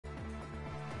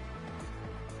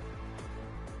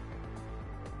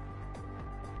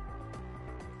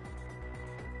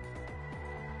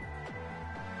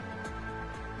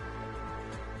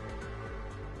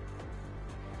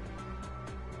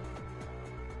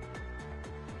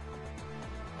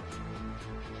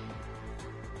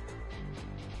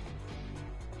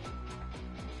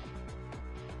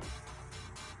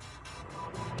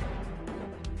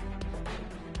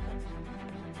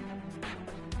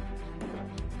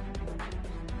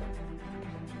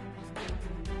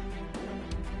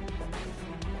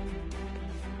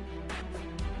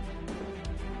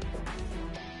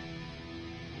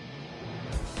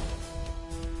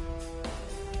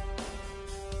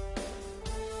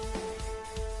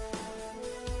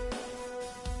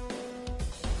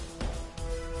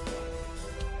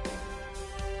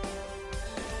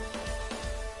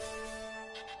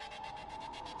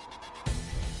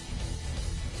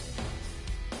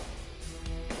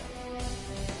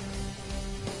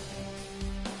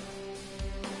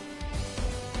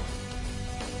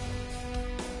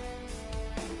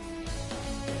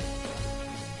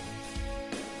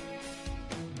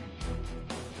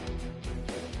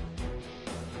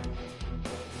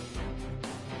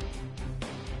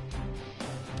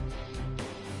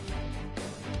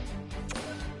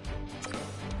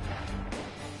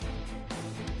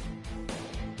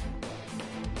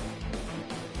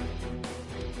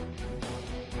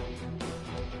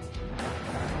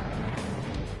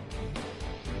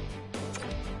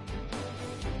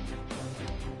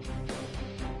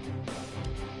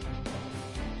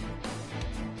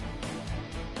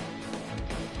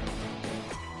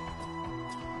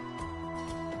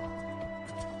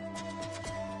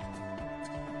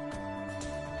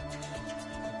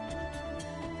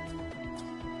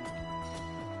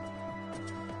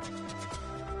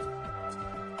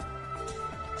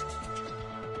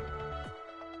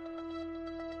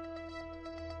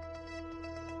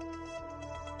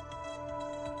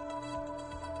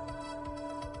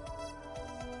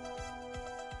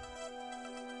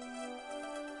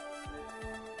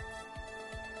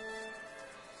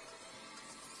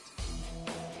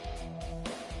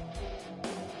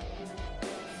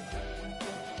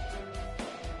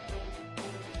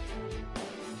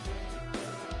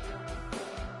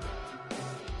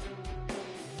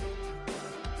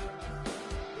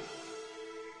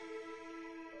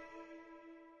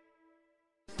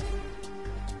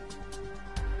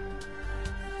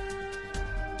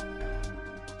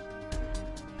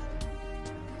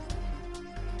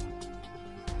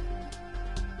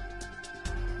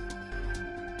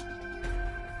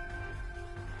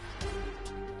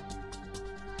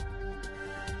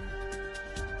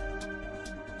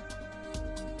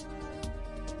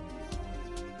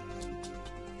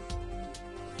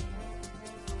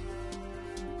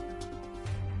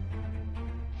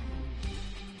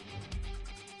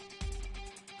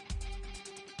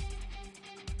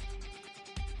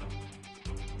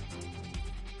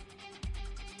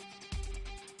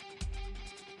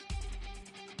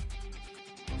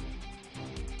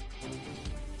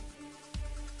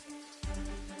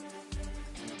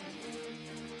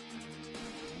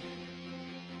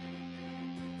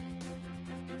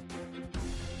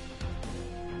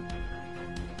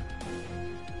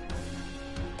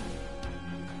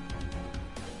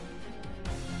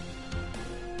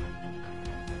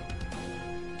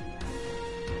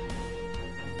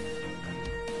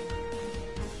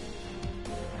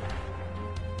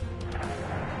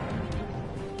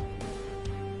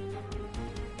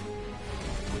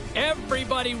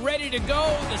everybody ready to go.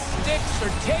 The sticks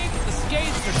are taped, the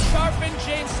skates are sharpened.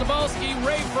 James Cybulski,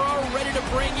 Ray Ferraro ready to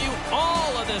bring you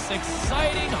all of this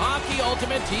exciting Hockey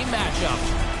Ultimate Team matchup.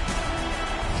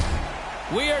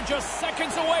 We are just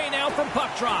seconds away now from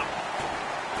puck drop.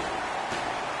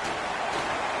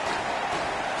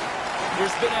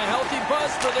 There's been a healthy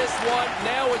buzz for this one.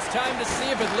 Now it's time to see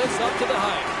if it lives up to the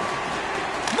hype.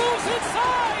 Moves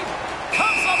inside!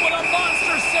 Comes up with a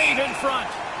monster save in front.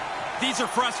 These are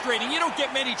frustrating. You don't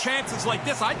get many chances like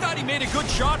this. I thought he made a good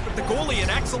shot, but the goalie,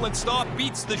 an excellent stop,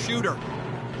 beats the shooter.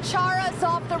 Chara's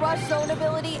off the rush zone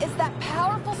ability is that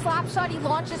powerful slap shot he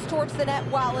launches towards the net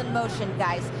while in motion,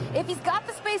 guys. If he's got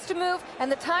the space to move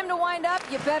and the time to wind up,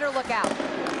 you better look out.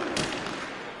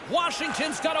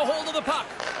 Washington's got a hold of the puck.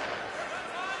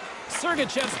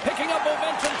 Sergachev's picking up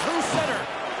momentum through center.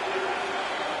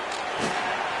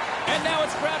 And now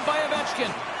it's grabbed by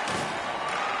Ovechkin.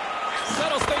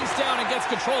 Settles things down and gets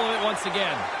control of it once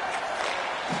again.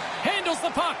 Handles the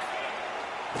puck.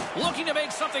 Looking to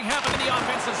make something happen in the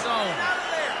offensive zone.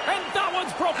 And that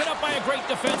one's broken up by a great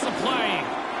defensive play.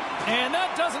 And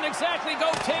that doesn't exactly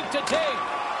go tape to tape.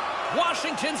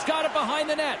 Washington's got it behind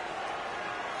the net.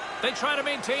 They try to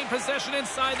maintain possession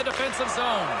inside the defensive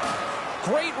zone.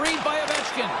 Great read by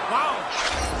Ovechkin. Wow.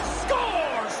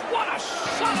 Scores! What a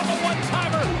shot of a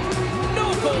one-timer.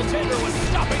 No goaltender was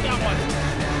stopping that one.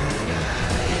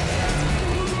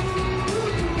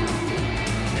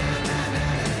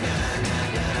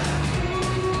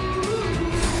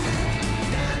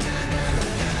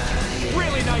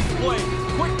 Really nice play.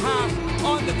 Quick pass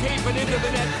on the tape and into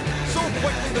the net. So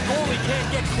quickly the goalie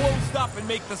can't get closed up and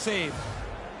make the save.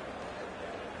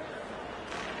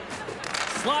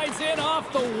 Slides in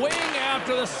off the wing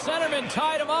after the centerman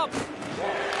tied him up.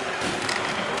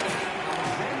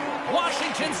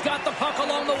 Washington's got the puck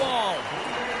along the wall.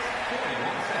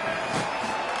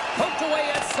 Poked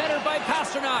away at center by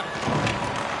Pastrnak.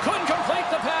 Couldn't complete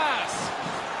the pass.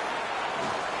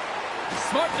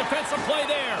 Smart defensive play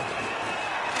there.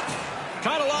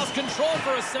 Kind of lost control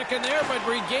for a second there, but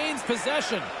regains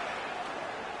possession.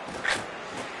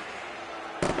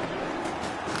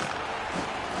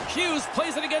 Hughes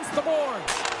plays it against the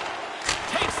boards.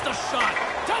 Takes the shot.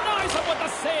 Denies him with the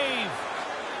save.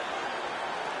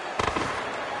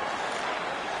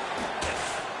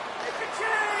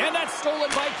 And that's stolen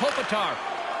by Kopitar.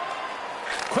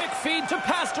 Quick feed to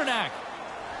Pastrnak.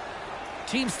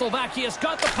 Team Slovakia's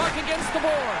got the puck against the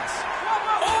boards.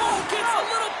 Oh, gets a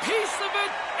little piece of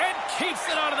it and keeps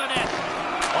it out of the net.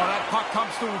 Oh, that puck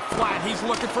comes to him flat. He's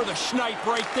looking for the schneip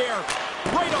right there.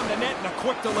 Right on the net and a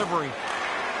quick delivery.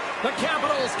 The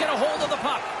Capitals get a hold of the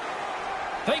puck.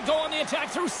 They go on the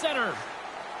attack through center.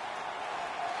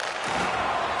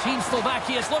 Team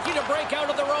Slovakia is looking to break out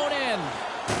of their own end.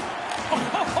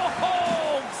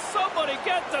 Oh, somebody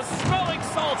get the smelling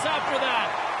salts after that.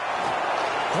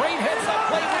 Great heads-up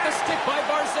play with the stick by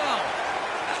Barzal.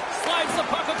 Slides the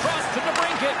puck across to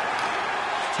DeBrincat.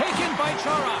 Taken by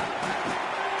Chara.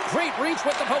 Great reach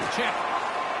with the poke check.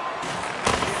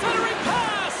 Centering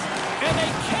pass, and they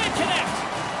can't connect.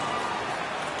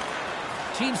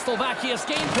 Team Slovakia's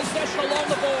gained possession along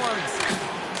the boards.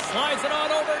 Slides it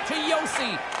on over to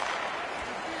Josi.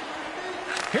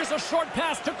 Here's a short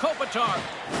pass to Kopitar.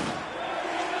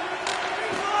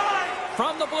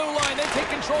 From the blue line, they take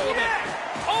control of it.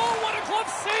 Oh, what a glove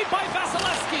save by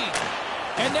Vasilevsky.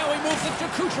 And now he moves it to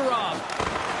Kucherov.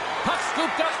 Puck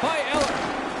scooped up by Eller.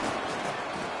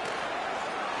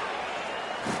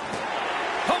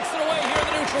 Pokes it away here in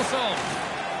the neutral zone.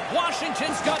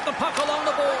 Washington's got the puck along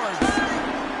the boards.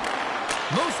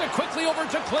 Moves it quickly over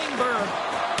to Klingberg.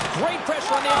 Great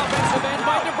pressure on the offensive end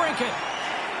by DeBrincat.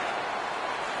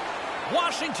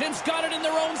 Washington's got it in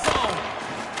their own zone.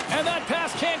 And that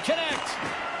pass can't connect.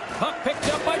 Puck picked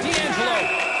up by D'Angelo.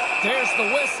 There's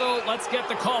the whistle. Let's get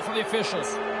the call from the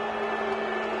officials.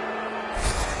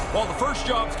 Well, the first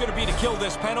job's going to be to kill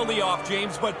this penalty off,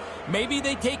 James, but maybe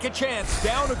they take a chance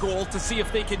down a goal to see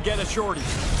if they can get a shorty.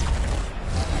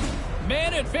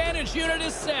 Man advantage unit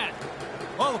is set.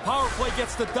 Well, the power play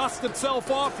gets to dust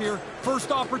itself off here.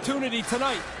 First opportunity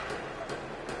tonight.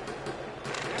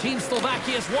 Team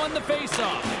Slovakia's won the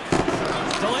faceoff.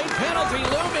 Delayed penalty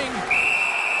looming.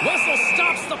 Whistle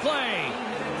stops the play.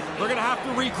 We're going to have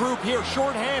to regroup here,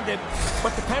 shorthanded.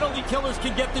 But the penalty killers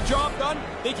can get the job done.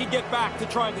 They can get back to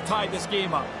trying to tie this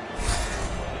game up.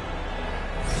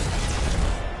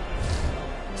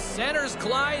 Centers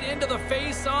glide into the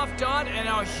face-off dot, and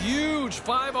a huge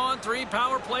 5-on-3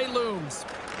 power play looms.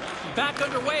 Back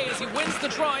underway as he wins the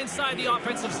draw inside the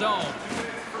offensive zone.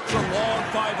 It's a long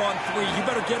 5-on-3. You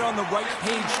better get on the right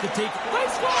page to take...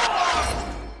 Let's go!